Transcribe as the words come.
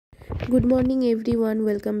Good morning everyone,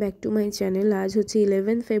 welcome back to my channel. আজ হচ্ছে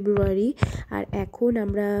 11 ফেব্রুয়ারি আর এখন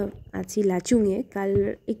আমরা আছি লাচুংয়ে। কাল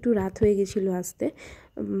একটু রাত হয়ে গেছিলো আসতে,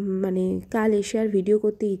 মানে কাল এসে আর ভিডিও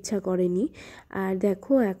করতে ইচ্ছা করেনি। আর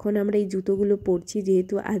দেখো এখন আমরা এই জুতোগুলো পরছি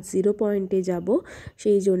যেহেতু আজ 0 পয়েন্টে যাব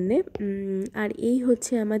সেই জন্যে। আর এই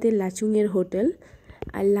হচ্ছে আমাদের লাচুংয়ের হোটেল।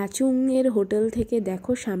 আর লাচুংয়ের হোটেল থেকে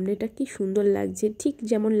দেখো সামনেটা কি সুন্দর লাগছে, ঠিক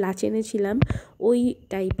যেমন লাচেনে ছিলাম ওই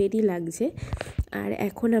টাইপেরই লাগছে। আর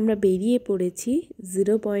এখন আমরা বেরিয়ে পড়েছি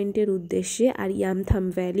 0 পয়েন্টের উদ্দেশ্যে আর ইয়ামথাং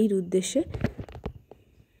ভ্যালির উদ্দেশ্যে।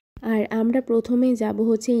 আর আমরা প্রথমে যাব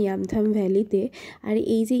হচ্ছে ইয়ামথাং ভ্যালিতে। আর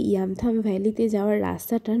এই যে ইয়ামথাং ভ্যালিতে যাওয়ার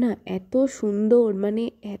রাস্তাটা না এত সুন্দর, মানে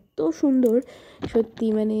এত সুন্দর সত্যি,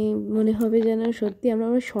 মানে মনে হবে যেন সত্যি আমরা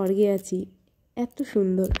স্বর্গে আছি, এত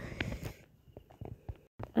সুন্দর।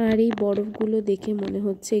 আর এই বরফগুলো দেখে মনে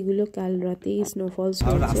হচ্ছে এগুলো কাল রাতেই স্নোফলস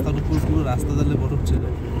হয়েছে। রাস্তার উপর পুরো রাস্তা দিলে বরফ ছিল।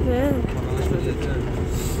 হ্যাঁ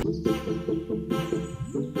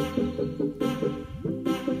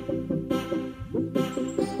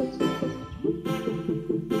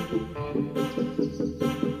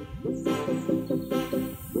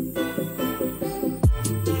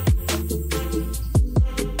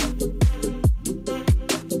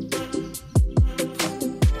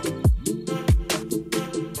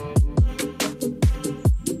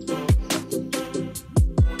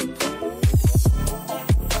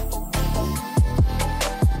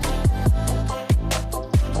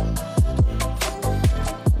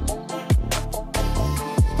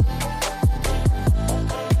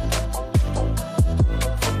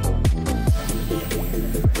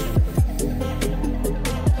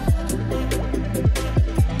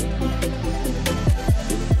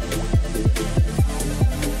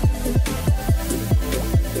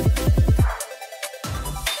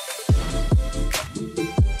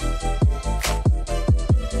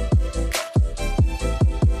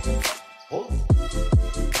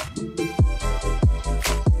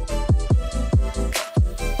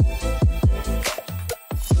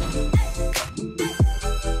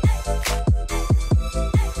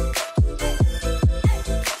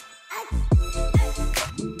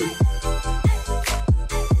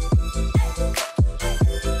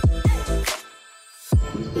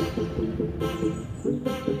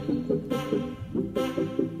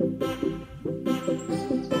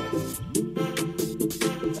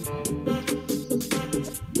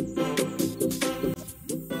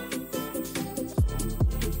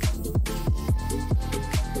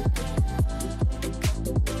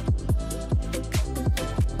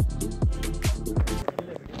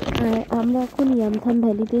আমরা এখন ইয়ামথাং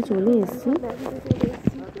ভ্যালিতে চলে এসেছি।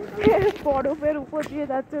 বরফের উপর দিয়ে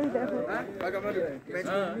যাচ্ছে, ওই দেখো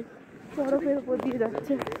বরফের উপর দিয়ে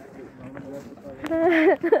যাচ্ছে।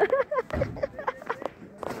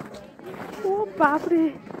 ও বাপরে,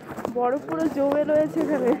 বরফ পুরো জমে রয়েছে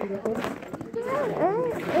এখানে।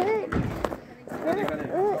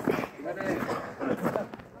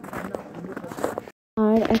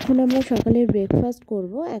 আর এখন আমরা সকালের ব্রেকফাস্ট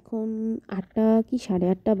করব। এখন 8টা কি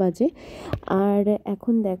 8:30 বাজে। আর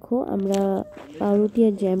এখন দেখো আমরা পাউরুটি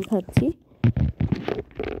আর জ্যাম খাচ্ছি।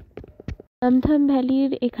 ইয়ামথাং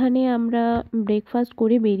ভ্যালির এখানে আমরা ব্রেকফাস্ট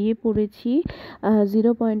করে বেরিয়ে পড়েছি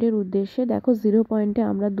 0 পয়েন্টের উদ্দেশ্যে। দেখো 0 পয়েন্টে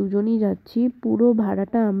আমরা দুজনই যাচ্ছি, পুরো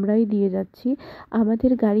ভাড়াটা আমরাই দিয়ে যাচ্ছি।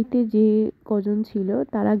 আমাদের গাড়িতে যে কজন ছিল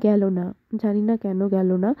তারা গেল না, জানি না কেন গেল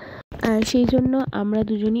না। আর সেই জন্য আমরা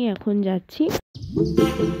দুজনই এখন যাচ্ছি।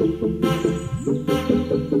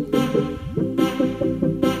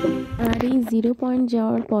 আর এই 0 পয়েন্ট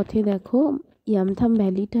যাওয়ার পথে দেখো ইয়ামথাং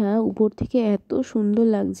ভ্যালিটা উপর থেকে এত সুন্দর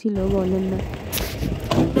লাগছিল, বলেন না।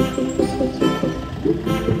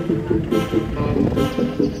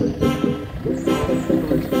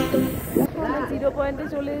 0 পয়েন্টে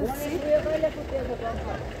চলে এসেছি।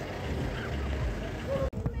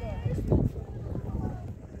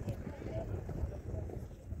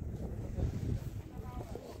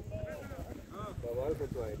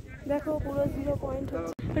 দেখো পুরো 0 পয়েন্ট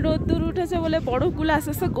হচ্ছে। রোদ্দুর উঠেছে বলে বরফগুলো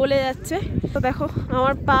আস্তে আস্তে গলে যাচ্ছে। তো দেখো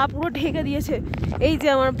আমার পা পুরো ঢেকে দিয়েছে, এই যে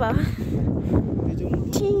আমার পা।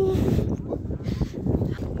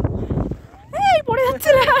 এই পড়ে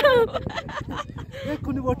যাচ্ছিলাম,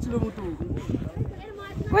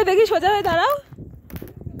 ওই দেখি সোজা হয়ে দাঁড়াও,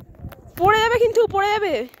 পড়ে যাবে কিন্তু, পড়ে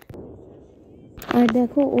যাবে। আর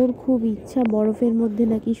দেখো ওর খুব ইচ্ছা বরফের মধ্যে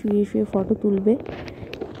নাকি শুয়ে শুয়ে ফটো তুলবে।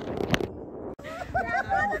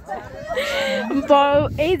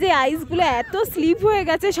 এই যে আইসগুলো এত স্লিপ হয়ে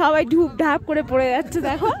গেছে, সবাই ঢুপ ঢাপ করে পড়ে যাচ্ছে।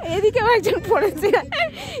 দেখো এদিকেও একজন পড়েছে,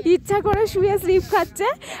 ইচ্ছা করে শুয়ে স্লিপ খাচ্ছে,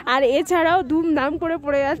 আর এছাড়াও ধুমধাম করে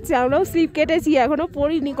পড়ে যাচ্ছে। আমরাও স্লিপ কেটেছি, এখনো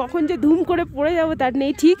পড়িনি, কখন যে ধুম করে পড়ে যাবো তার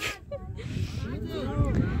নেই ঠিক।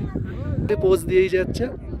 পোজ দিয়েই যাচ্ছে,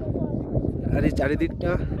 আর এই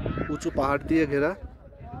চারিদিকটা উঁচু পাহাড় দিয়ে ঘেরা,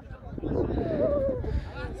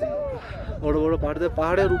 বড় বড় পাহাড় দিয়ে,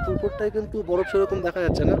 পাহাড়ের উপরটাই কিন্তু বরফ সেরকম দেখা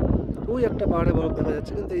যাচ্ছে না, ওই একটা পাহাড়ে বরফ দেখা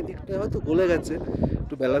যাচ্ছে, কিন্তু এই দিকটা হয়তো গলে গেছে,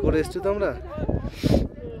 একটু বেলা করে এসছি তো আমরা।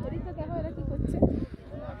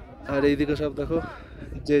 আর এইদিকে সব দেখো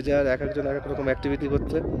যে যার এক একজন এক এক রকম অ্যাক্টিভিটি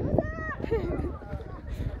করছে,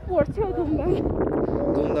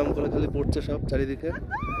 ধুমধাম করে খালি পড়ছে সব চারিদিকে,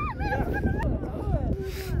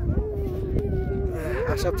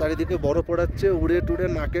 আর সব চারিদিকে বরফ পড়াচ্ছে, উড়ে টুড়ে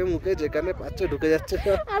নাকে মুখে যেখানে পাচ্ছে ঢুকে যাচ্ছে।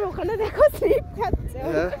 আর ওখানে দেখো স্লিপ খাচ্ছে,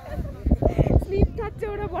 স্লিপ খাচ্ছে,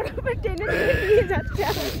 ওরা বরফে টেনে নিয়ে যাচ্ছে।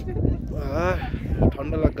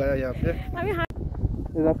 ঠান্ডা লাগ গায়া यहाँ पे। আমি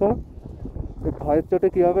দেখো ভয়ের চোটে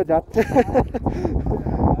কিভাবে যাচ্ছে,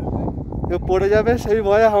 পড়ে যাবে সেই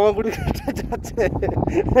ভয়ে হামাগুড়ি কেটে যাচ্ছে।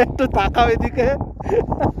 একটু তাকাও এদিকে,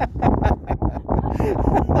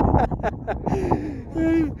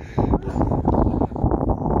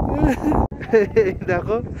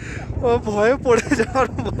 দেখো ও ভয়ে পড়ে যাওয়ার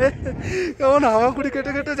ভয়ে কেমন হামাগুড়ি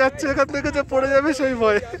কেটে কেটে যাচ্ছে এখান থেকে, যে পড়ে যাবে সেই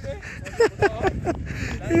ভয়ে।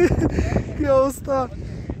 কি অবস্থা!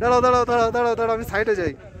 দাঁড়াও দাঁড়াও দাঁড়াও দাঁড়াও দাঁড়াও, আমি সাইডে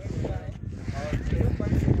যাই,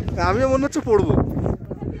 আমিও মনে হচ্ছে পড়বো,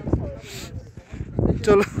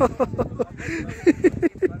 চলো।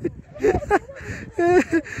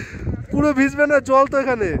 পুরো ভিজবে না, জল তো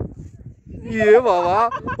এখানে। ইয়ে বাবা,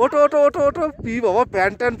 ওটো ওটো ওটো ওটো, পি বাবা,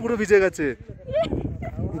 প্যান্ট ট্যান্ট পুরো ভিজে গেছে,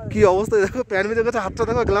 কি অবস্থা দেখো, প্যান্ট ভিজে গেছে, হাতটা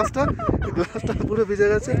দেখো, গ্লাসটা পুরো ভিজে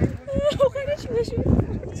গেছে,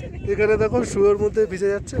 এখানে দেখো শুয়োর মধ্যে ভিজে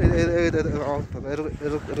যাচ্ছে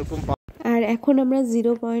এরকম। আর এখন আমরা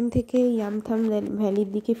 0 পয়েন্ট থেকে ইয়ামথাং ভ্যালির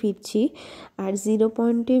দিকে ফিরছি, আর 0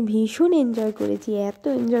 পয়েন্টে ভীষণ এনজয় করেছি, এত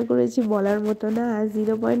এনজয় করেছি বলার মতো না। আর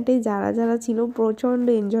 0 পয়েন্টে যারা যারা ছিল প্রচণ্ড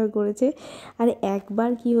এনজয় করেছে। আর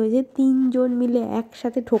একবার কি হয়েছে, 3 জন মিলে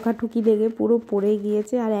একসাথে ঠোকাঠুকি লেগে পুরো পড়ে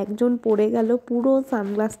গিয়েছে, আর একজন পড়ে গেল, পুরো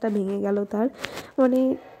সানগ্লাসটা ভেঙে গেল তার, মানে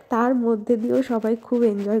তার মধ্যে দিয়েও সবাই খুব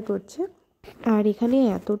এনজয় করছে। আর এখানে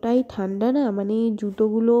এতটাই ঠান্ডা না, মানে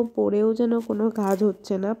জুতোগুলো পরেও যেন কোনো কাজ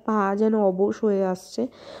হচ্ছে না, পা যেন অবশ হয়ে আসছে,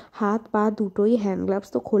 হাত পা দুটোই, হ্যান্ড গ্লাভস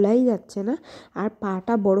তো খোলাই যাচ্ছে না, আর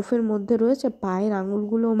পাটা বরফের মধ্যে রয়েছে, পায়ের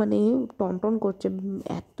আঙুলগুলো মানে টনটন করছে,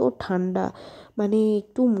 এত ঠান্ডা, মানে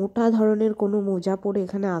একটু মোটা ধরনের কোনো মোজা পরে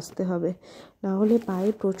এখানে আসতে হবে, না হলে পায়ে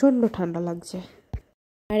প্রচণ্ড ঠান্ডা লাগছে।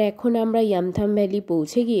 আর এখন আমরা ইয়ামথাং ভ্যালি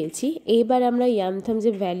পৌঁছে গিয়েছি, এবার আমরা ইয়ামথাং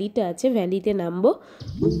যে ভ্যালিটা আছে ভ্যালিতে নামবো।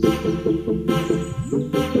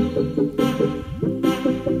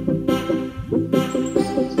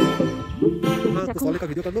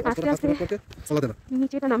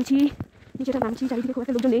 নিচেটা নামছি, চারিদিকে খুব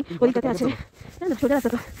একটা লোকজন নেই, ওইটাতে আছে না, সোজা রাস্তা,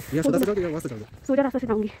 সোজা রাস্তা से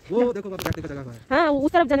जाऊंगी। हाँ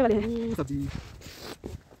उस तरफ जाने वाले हैं,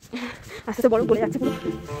 আস্তে বরফ পড়ে যাচ্ছে পুরো,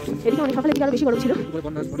 এদিকে অনেক সকালে আরো বেশি বরফ ছিল,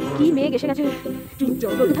 কি মেঘ এসে গেছে,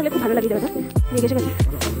 রোদ থাকলে খুব ভালো লাগে জায়গাটা, মেঘ এসে গেছে,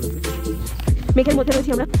 মেঘের মধ্যে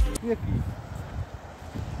রয়েছি আমরা।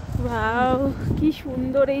 ওয়াও কি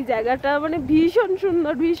সুন্দর এই জায়গাটা, মানে ভীষণ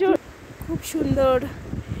সুন্দর, ভীষণ খুব সুন্দর,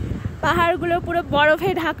 পাহাড়গুলো পুরো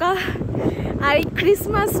বরফে ঢাকা, আর এই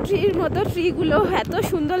ক্রিসমাস ট্রির মতো ট্রিগুলো এত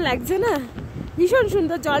সুন্দর লাগছে না, ভীষণ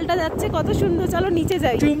সুন্দর, জলটা যাচ্ছে কত সুন্দর। চলো নিচে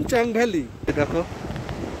যাই। ইউমথাং ভ্যালি দেখো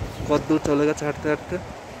কত দূর চলে গেছে হাঁটতে হাঁটতে।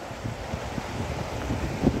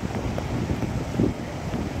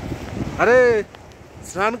 আরে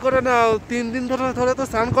স্নান করে নাও, 3 দিন ধরে তো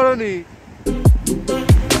স্নান করনি,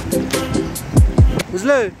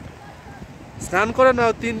 বুঝলে, স্নান করে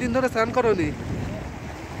নাও, 3 দিন ধরে স্নান করনি।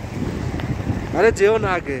 আরে যেও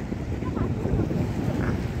না আগে,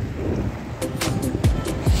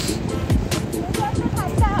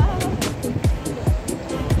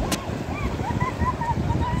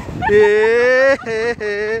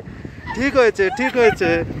 ঠিক হয়েছে ঠিক হয়েছে,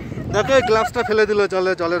 দেখো এই গ্লাভসটা ফেলে দিল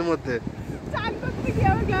জলের মধ্যে,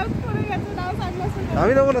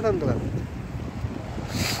 আমি নেবো না সানগ্লাস,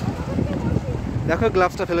 দেখো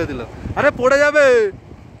গ্লাভসটা ফেলে দিল, আরে পড়ে যাবে,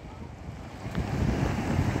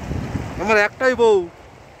 আমার একটাই বউ,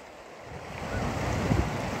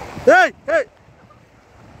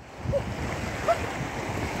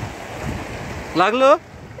 লাগলো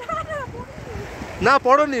না,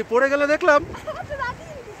 পড়নি, পড়ে গেলে দেখলাম।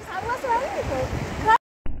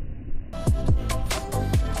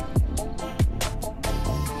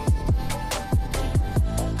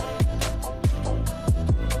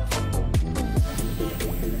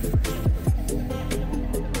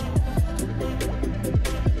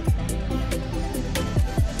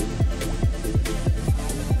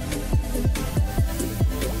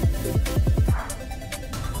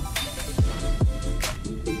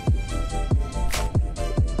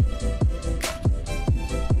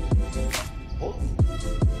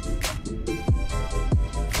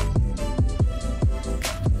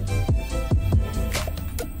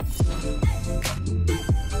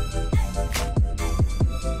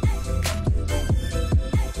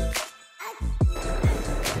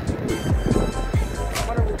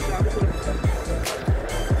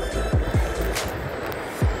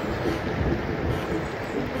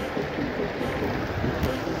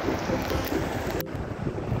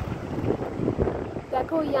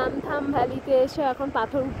 দেখো ইয়ামথাং ভ্যালিতে এসে এখন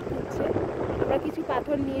পাথর উঠছে। আমরা কিছু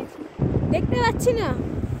পাথর নিয়েছি, দেখতে পাচ্ছি না,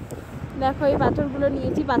 দেখো এই পাথরগুলো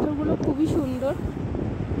নিয়েছি। পাথরগুলো খুবই সুন্দর।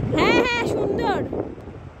 হ্যাঁ হ্যাঁ সুন্দর,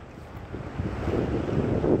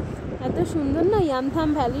 এত সুন্দর না ইয়ামথাং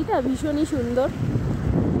ভ্যালিটা, ভীষণই সুন্দর।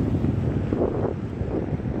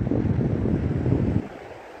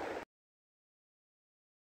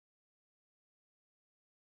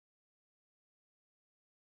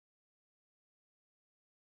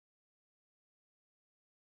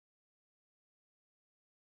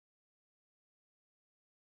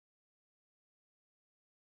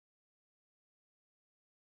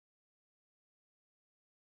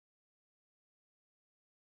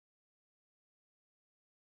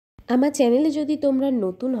 আমার চ্যানেলে যদি তোমরা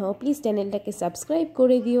নতুন হও প্লিজ চ্যানেলটাকে সাবস্ক্রাইব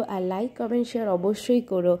করে দিও আর লাইক কমেন্ট শেয়ার অবশ্যই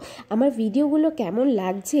করো। আমার ভিডিওগুলো কেমন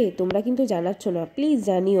লাগছে তোমরা কিন্তু জানাচ্ছ না, প্লিজ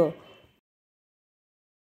জানিও।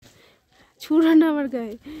 ছুড়ো না আমার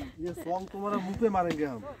গায়ে, ये सॉन्ग तुम्हारा मुंह पे मारेंगे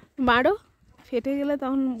हम। মারো, ফেটে গেলে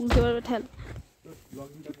তখন বুঝতে পারবে ঠেল।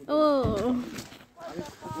 ও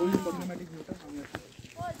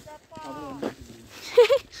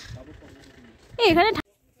এখানে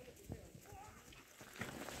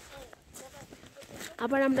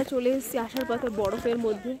আবার আমরা চলে এসেছি আসার পথে বরফের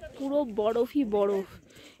মধ্যে, পুরো বরফই বরফ।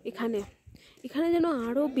 এখানে এখানে যেন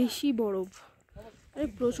আরো বেশি বরফ, আরে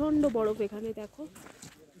প্রচন্ড বরফ এখানে। দেখো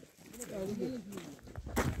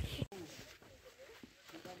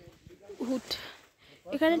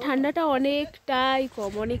এখানে ঠান্ডাটা অনেকটাই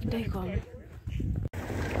কম, অনেকটাই কম।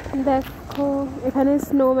 দেখো এখানে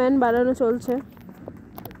স্নোম্যান বানানো চলছে,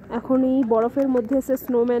 এখন এই বরফের মধ্যে এসে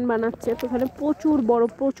স্নোম্যান বানাচ্ছে। তো এখানে প্রচুর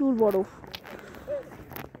বরফ, প্রচুর বরফ।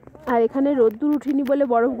 আর এখানে রোদ্দুর উঠিনি বলে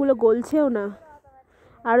বরফগুলো গলছেও না,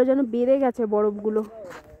 আরো যেন বেড়ে গেছে বরফগুলো।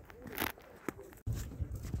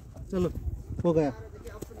 चलो हो गया।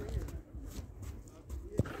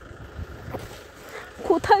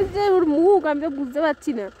 কোথায় যে ওর মুখ আমি তো বুঝতে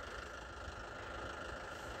পারছি না।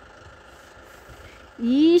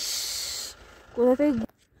 ইস কোথা থেকে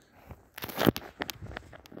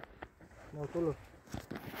নাও চলো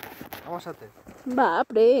আমার সাথে। বাপ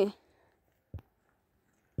রে,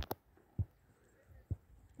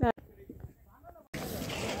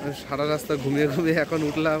 সারা রাস্তা ঘুমিয়ে ঘুমিয়ে এখন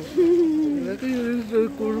উঠলাম,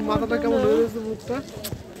 মাথাটা কেমন হয়ে গেছে মুখটা।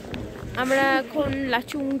 আমরা এখন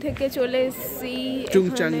লাচুং থেকে চলে এসেছি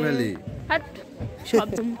চুংচাং ভ্যালি। হাট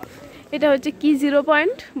শব্দ। এটা হচ্ছে কি 0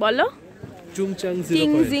 পয়েন্ট বলো? চুংচাং টিং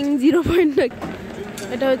 0 জিং 0 পয়েন্ট না,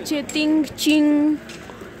 এটা হচ্ছে টিং চিং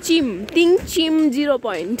চিম, টিং চিম 0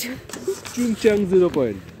 পয়েন্ট। চুংচাং 0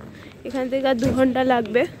 পয়েন্ট। এখান থেকে আর 2 ঘন্টা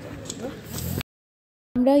লাগবে।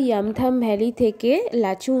 আমরা ইয়ামথাং ভ্যালি থেকে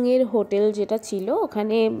লাচুংয়ের হোটেল যেটা ছিল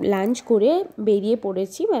ওখানে লাঞ্চ করে বেরিয়ে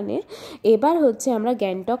পড়েছি। মানে এবার হচ্ছে আমরা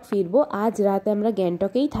গ্যাংটক ফিরবো। আজ রাতে আমরা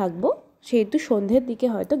গ্যাংটকেই থাকবো, সেহেতু সন্ধ্যের দিকে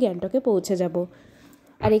হয়তো গ্যাংটকে পৌঁছে যাব।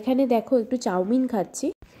 আর এখানে দেখো একটু চাউমিন খাচ্ছি।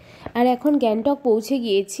 আর এখন গ্যাংটক পৌঁছে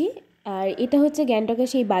গিয়েছি। আর এটা হচ্ছে গ্যাংটকের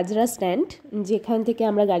সেই বাজরা স্ট্যান্ড যেখান থেকে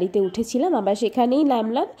আমরা গাড়িতে উঠেছিলাম, আবার সেখানেই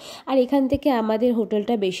নামলাম। আর এখান থেকে আমাদের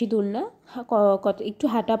হোটেলটা বেশি দূর না, কত একটু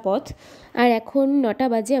হাঁটা পথ। আর এখন 9টা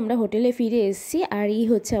বাজে, আমরা হোটেলে ফিরে এসেছি। আর এই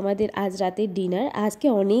হচ্ছে আমাদের আজ রাতের ডিনার। আজকে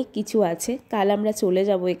অনেক কিছু আছে, কাল আমরা চলে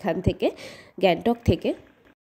যাব এখান থেকে, গ্যাংটক থেকে।